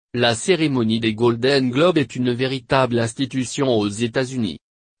La cérémonie des Golden Globes est une véritable institution aux États-Unis.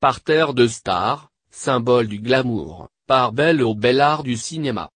 Parterre de stars, symbole du glamour, part belle au bel art du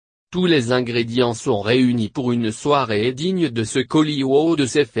cinéma. Tous les ingrédients sont réunis pour une soirée digne de ce qu'Hollywood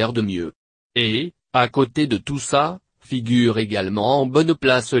sait faire de mieux. Et, à côté de tout ça, figurent également en bonne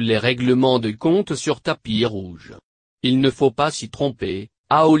place les règlements de compte sur tapis rouge. Il ne faut pas s'y tromper,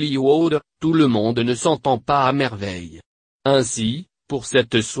 à Hollywood, tout le monde ne s'entend pas à merveille. Ainsi, pour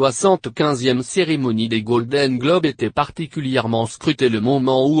cette 75e cérémonie des Golden Globes était particulièrement scruté le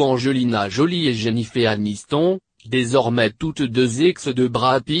moment où Angelina Jolie et Jennifer Aniston, désormais toutes deux ex de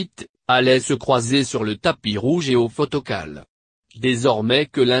Brad Pitt, allaient se croiser sur le tapis rouge et au photocall. Désormais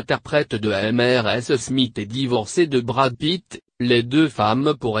que l'interprète de Mrs. Smith est divorcée de Brad Pitt, les deux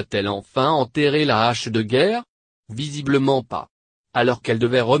femmes pourraient-elles enfin enterrer la hache de guerre? Visiblement pas. Alors qu'elles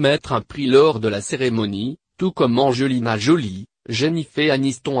devaient remettre un prix lors de la cérémonie, tout comme Angelina Jolie, Jennifer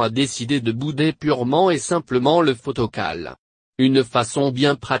Aniston a décidé de bouder purement et simplement le photocall. Une façon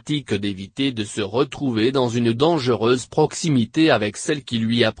bien pratique d'éviter de se retrouver dans une dangereuse proximité avec celle qui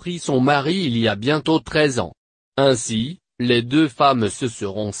lui a pris son mari il y a bientôt 13 ans. Ainsi, les deux femmes se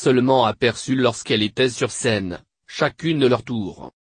seront seulement aperçues lorsqu'elles étaient sur scène, chacune leur tour.